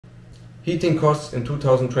heating costs in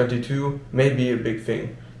 2022 may be a big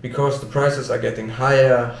thing, because the prices are getting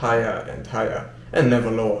higher, higher and higher, and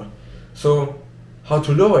never lower. So, how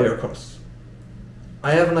to lower your costs?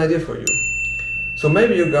 I have an idea for you. So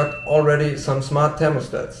maybe you got already some smart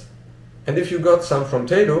thermostats. And if you got some from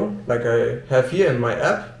Tado, like I have here in my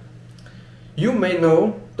app, you may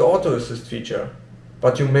know the Auto-Assist feature,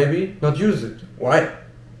 but you maybe not use it. Why?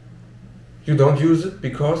 You don't use it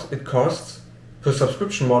because it costs, per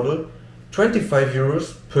subscription model, 25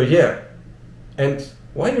 euros per year. And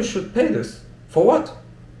why you should pay this? For what?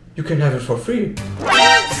 You can have it for free.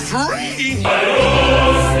 Free!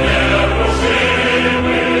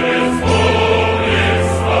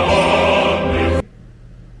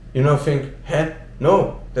 You now think, huh?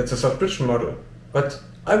 No, that's a subscription model. But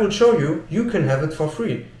I will show you, you can have it for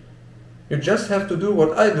free. You just have to do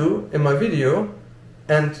what I do in my video,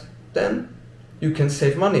 and then you can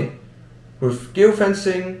save money. With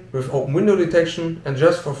geofencing, with open window detection, and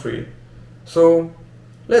just for free. So,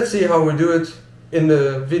 let's see how we do it in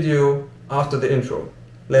the video after the intro.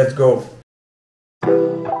 Let's go!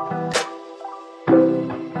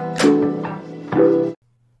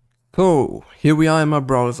 So, here we are in my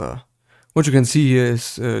browser. What you can see here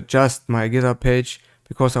is just my GitHub page,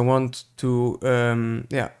 because I want to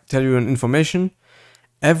tell you an information.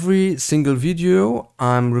 Every single video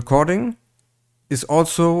I'm recording is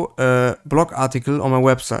also a blog article on my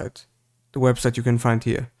website. The website you can find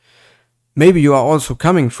here. Maybe you are also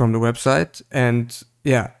coming from the website and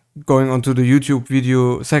going onto the YouTube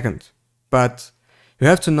video second. But you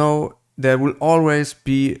have to know there will always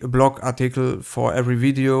be a blog article for every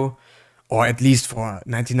video, or at least for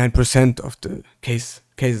 99% of the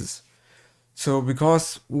cases. So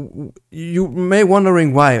because you may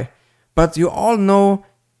wondering why, but you all know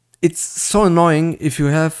it's so annoying if you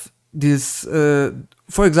have this,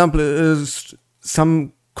 for example,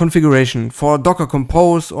 some configuration for Docker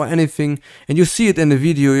Compose or anything, and you see it in the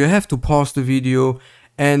video, you have to pause the video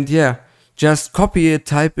and just copy it,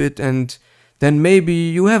 type it, and then maybe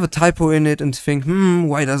you have a typo in it and think,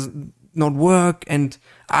 why does it not work? And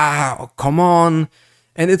come on,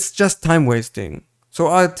 and it's just time wasting. So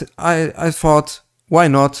I thought, why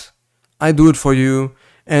not? I do it for you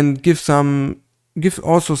and give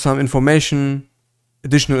also some information,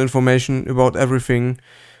 additional information about everything,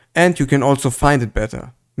 and you can also find it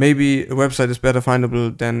better. Maybe a website is better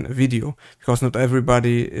findable than a video, because not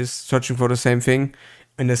everybody is searching for the same thing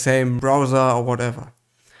in the same browser or whatever.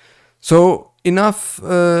 So enough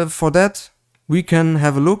for that. We can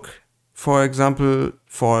have a look, for example,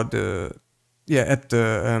 for the at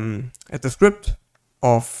the script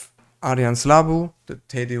of Adrian Slabo, the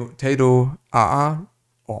Tado AA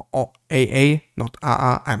or AA, not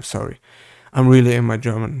AA. I'm sorry, I'm really in my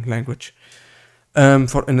German language. In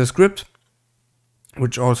the script,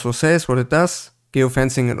 which also says what it does: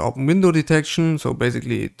 geofencing and open window detection. So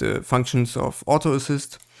basically the functions of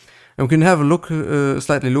Auto-Assist. And we can have a look,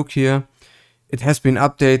 slightly look here. It has been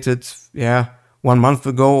updated, 1 month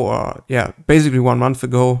ago, or basically 1 month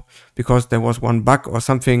ago, because there was one bug or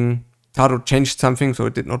something. Tado changed something, so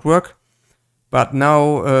it did not work. But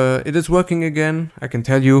now it is working again, I can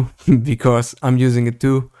tell you, because I'm using it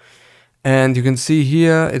too. And you can see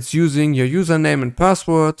here, it's using your username and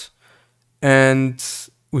password. And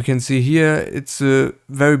we can see here, it's a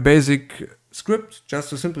very basic script,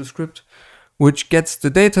 just a simple script, which gets the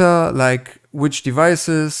data, like which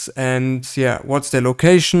devices and what's their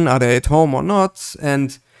location, are they at home or not.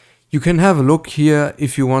 And you can have a look here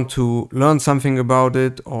if you want to learn something about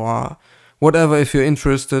it or whatever. If you're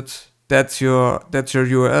interested, that's your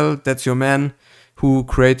URL, that's your man who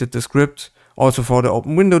created the script. Also for the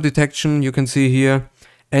open window detection, you can see here.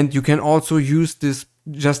 And you can also use this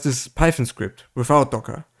Python script without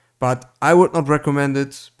Docker. But I would not recommend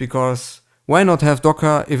it, because why not have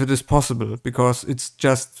Docker if it is possible? Because it's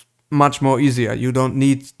just much more easier. You don't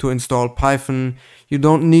need to install Python. You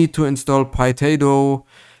don't need to install PyTado,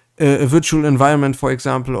 a virtual environment, for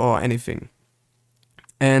example, or anything.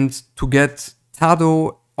 And to get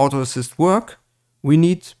Tado Auto-Assist work, we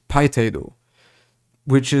need PyTado,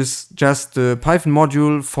 which is just the Python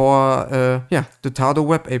module for the Tado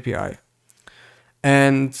web API.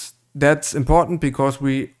 And that's important because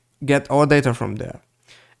we get our data from there.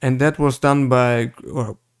 And that was done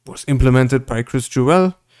was implemented by Chris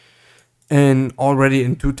Jewell. And already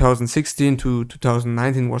in 2016 to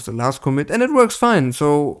 2019 was the last commit, and it works fine.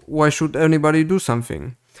 So why should anybody do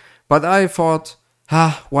something? But I thought,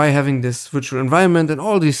 why having this virtual environment and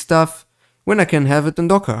all this stuff when I can have it in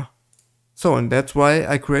Docker? So, and that's why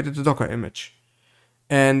I created the Docker image.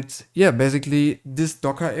 And basically this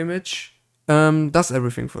Docker image does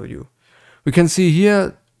everything for you. We can see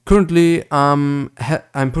here currently I'm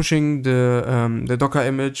pushing the Docker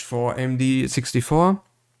image for AMD 64.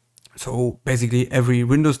 So basically every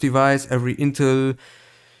Windows device, every Intel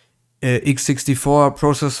x64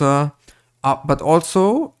 processor, but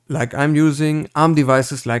also like I'm using ARM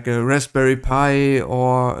devices like a Raspberry Pi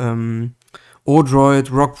or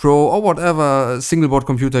Odroid, Rock Pro, or whatever single board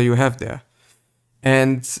computer you have there.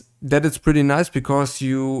 And that is pretty nice because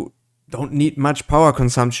you don't need much power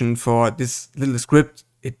consumption for this little script.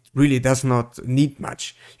 It really does not need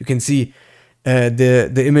much. You can see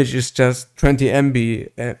the image is just 20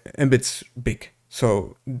 mbits big,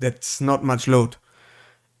 so that's not much load.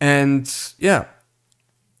 And yeah,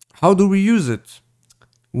 how do we use it?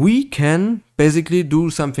 We can basically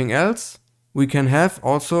do something else. We can have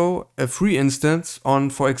also a free instance on,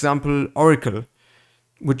 for example, Oracle,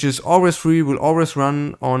 which is always free, will always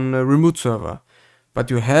run on a remote server.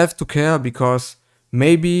 But you have to care because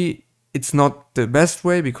maybe it's not the best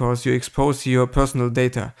way because you expose your personal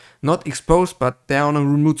data. Not exposed, but they're on a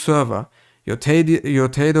remote server. Your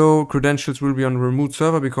Tado credentials will be on a remote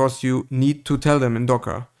server because you need to tell them in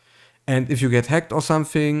Docker. And if you get hacked or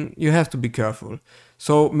something, you have to be careful.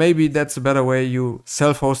 So maybe that's a better way. You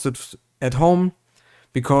self-host it at home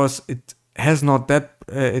because it has not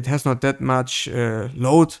that much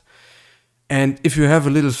load. And if you have a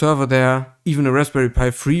little server there, even a Raspberry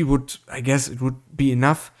Pi 3 would, I guess it would be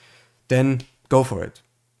enough. Then go for it.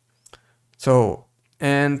 So,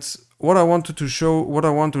 and what I want to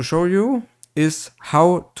show you is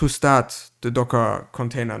how to start the Docker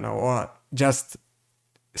container now, or just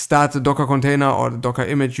start the Docker container or the Docker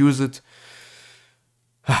image, use it.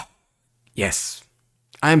 Yes,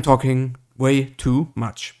 I'm talking way too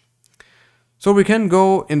much. So we can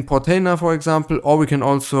go in Portainer, for example, or we can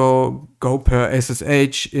also go per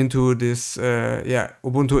SSH into this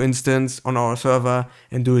Ubuntu instance on our server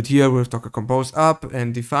and do it here with Docker Compose up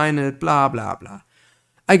and define it, blah, blah, blah.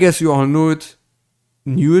 I guess you all know it.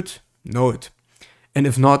 Know it. And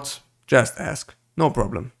if not, just ask. No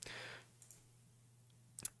problem.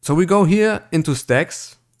 So we go here into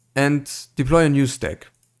stacks and deploy a new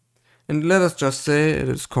stack. And let us just say it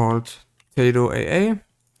is called Tado AA.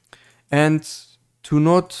 And to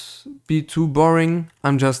not be too boring,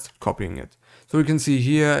 I'm just copying it. So we can see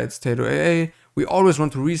here it's Tado AA. We always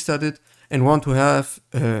want to restart it and want to have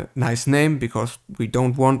a nice name because we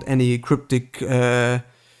don't want any cryptic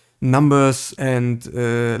numbers and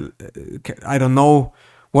I don't know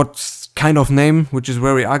what kind of name, which is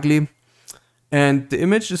very ugly. And the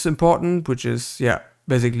image is important, which is,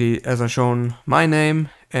 basically, as I shown, my name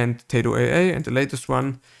and Tado AA and the latest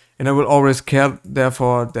one. And I will always care,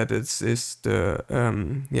 therefore, that it is the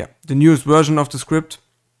newest version of the script.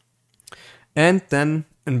 And then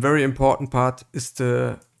a very important part is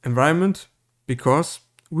the environment, because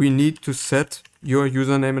we need to set your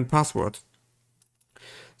username and password.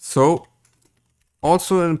 So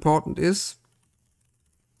also important is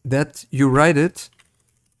that you write it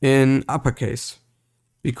in uppercase,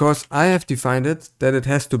 because I have defined it that it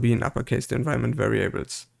has to be in uppercase, the environment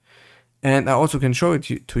variables. And I also can show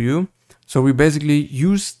it to you. So we basically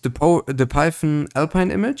use the Python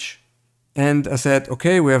Alpine image. And I said,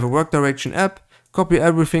 okay, we have a work direction app, copy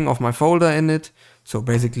everything of my folder in it. So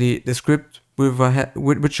basically the script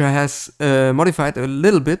which I has modified a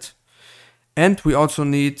little bit. And we also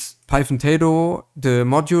need Python Tado, the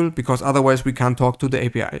module, because otherwise we can't talk to the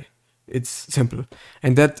API. It's simple.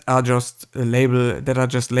 And that are just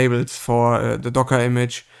labels for the Docker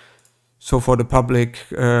image. So for the public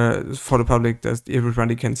that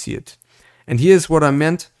everybody can see it. And here's what I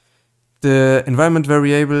meant. The environment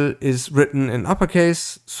variable is written in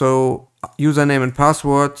uppercase. So username and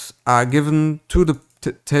password are given to the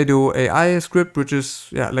Tado AI script, which is,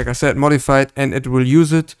 like I said, modified, and it will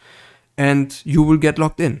use it, and you will get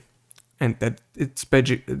logged in. And that is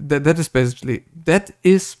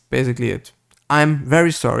basically it. I'm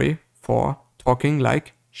very sorry for talking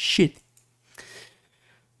like shit.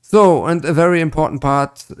 So, and a very important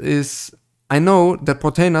part is, I know that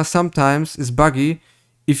Portainer sometimes is buggy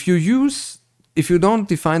if you don't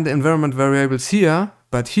define the environment variables here,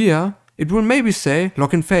 but here, it will maybe say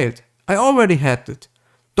login failed. I already had it.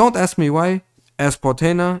 Don't ask me why. As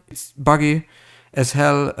Portainer, it's buggy as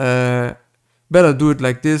hell. Better do it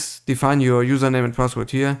like this. Define your username and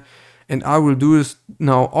password here. And I will do this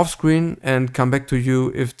now off screen and come back to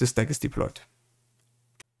you if the stack is deployed.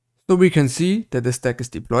 So we can see that the stack is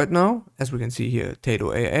deployed now, as we can see here,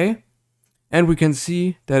 Tado AA, and we can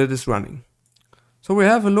see that it is running. So we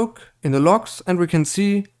have a look in the logs and we can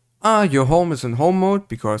see, your home is in home mode,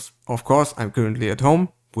 because of course I'm currently at home.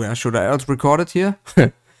 Where should I else record it here?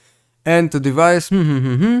 And the device,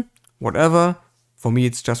 whatever, For me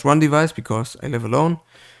it's just one device because I live alone,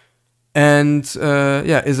 and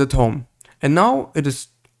yeah, is at home. And now it is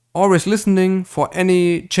always listening for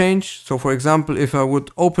any change. So for example, if I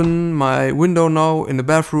would open my window now in the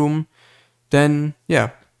bathroom, then yeah,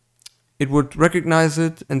 it would recognize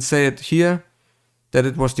it and say it here that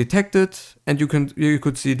it was detected, and you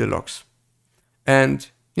could see the logs. And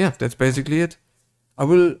yeah, that's basically it. I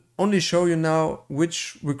will only show you now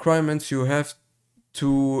which requirements you have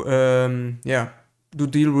to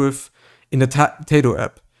deal with in the Tado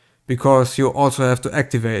app, because you also have to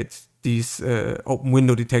activate these open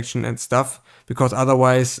window detection and stuff, because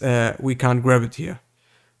otherwise we can't grab it here.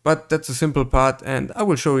 But that's a simple part, and I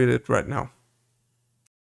will show you that right now.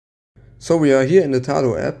 So we are here in the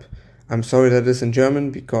Tado app. I'm sorry that it's in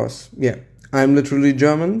German, because yeah, I'm literally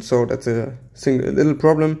German, so that's a little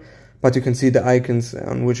problem. But you can see the icons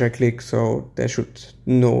on which I click, so there should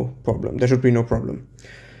be no problem.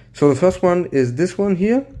 So the first one is this one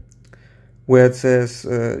here, where it says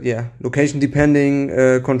location depending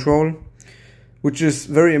control, which is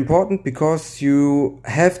very important because you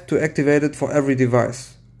have to activate it for every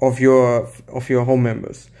device of your home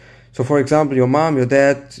members. So for example, your mom, your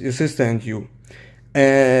dad, your sister and you.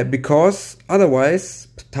 Because otherwise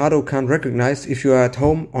Tado can't recognize if you are at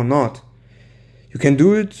home or not. You can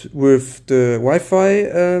do it with the Wi-Fi.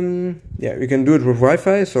 You can do it with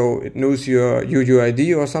Wi-Fi, so it knows your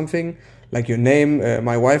UUID or something, like your name,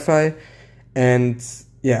 my Wi-Fi, and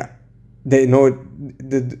yeah, they know it,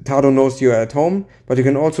 the Tado knows you are at home. But you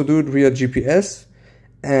can also do it via GPS,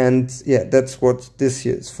 and yeah, that's what this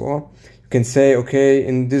here is for. You can say, okay,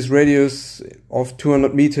 in this radius of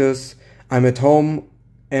 200 meters, I'm at home,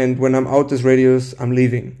 and when I'm out this radius, I'm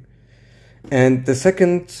leaving. And the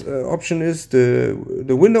second option is the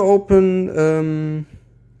window open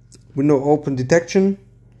detection,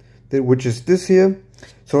 which is this here.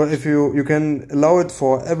 So if you can allow it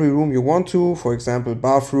for every room you want to, for example,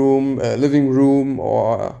 bathroom, living room,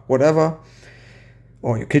 or whatever,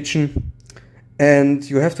 or your kitchen, and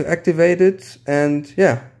you have to activate it. And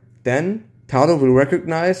yeah, then Tado will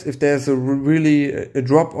recognize if there's a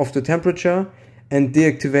drop of the temperature and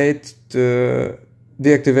deactivate the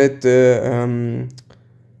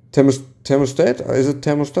thermostat. Is it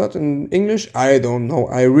thermostat in English? I don't know.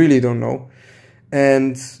 I really don't know.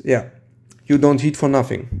 And yeah, you don't heat for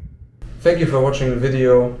nothing. Thank you for watching the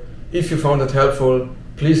video. If you found it helpful,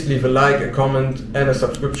 please leave a like, a comment and a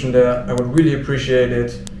subscription there. I would really appreciate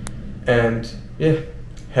it. And yeah,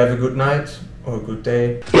 have a good night or a good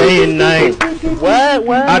day. Day and night. What?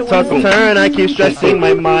 I toss and turn, I keep stressing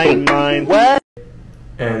my mind. What?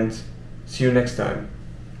 And see you next time.